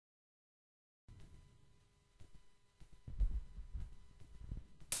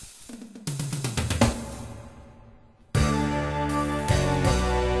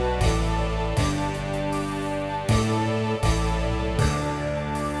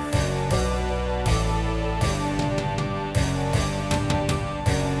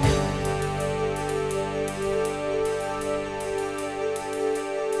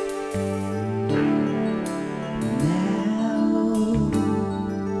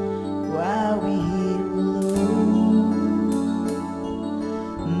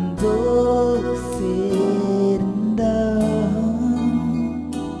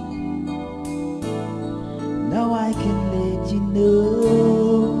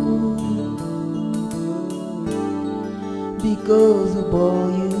goes the ball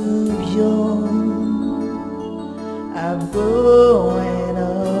you've shown. I'm going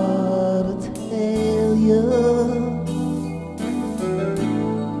on to tell you,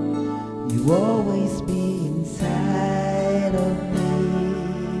 you always be inside of me.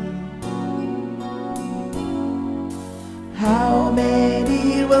 How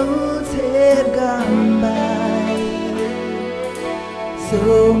many roads have gone by,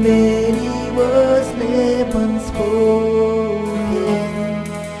 so many words left unspoken.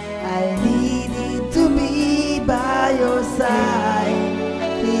 I needed to be by your side,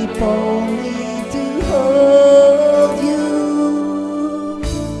 if only to hold you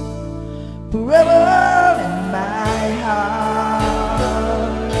forever in my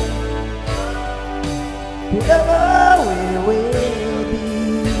heart. Forever we will be,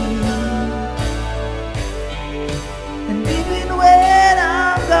 and even when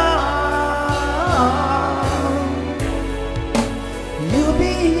I'm gone, you'll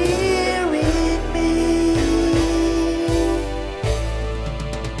be here with me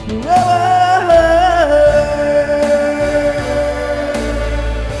forever.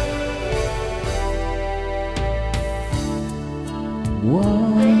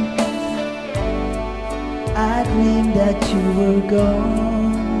 Once I dreamed that you were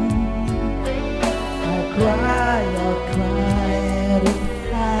gone. I'll cry to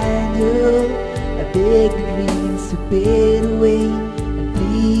find you. I beg the dreams to fade away, and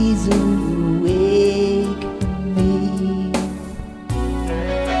please awake me.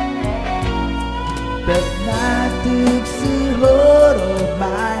 But night took the hold of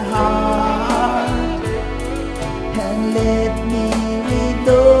my heart and let me with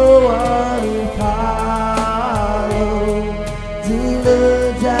no one to follow. The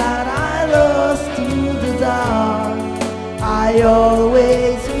love that I lost to the dark, I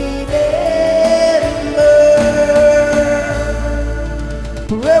always remember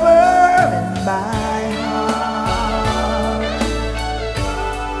forever in my heart.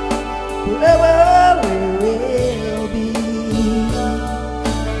 Forever we will be,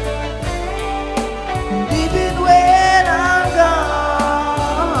 and even when I'm gone,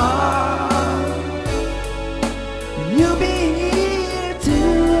 you'll be here to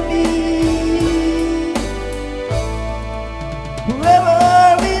me forever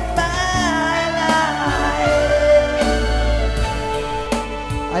in my life.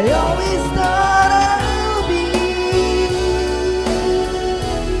 I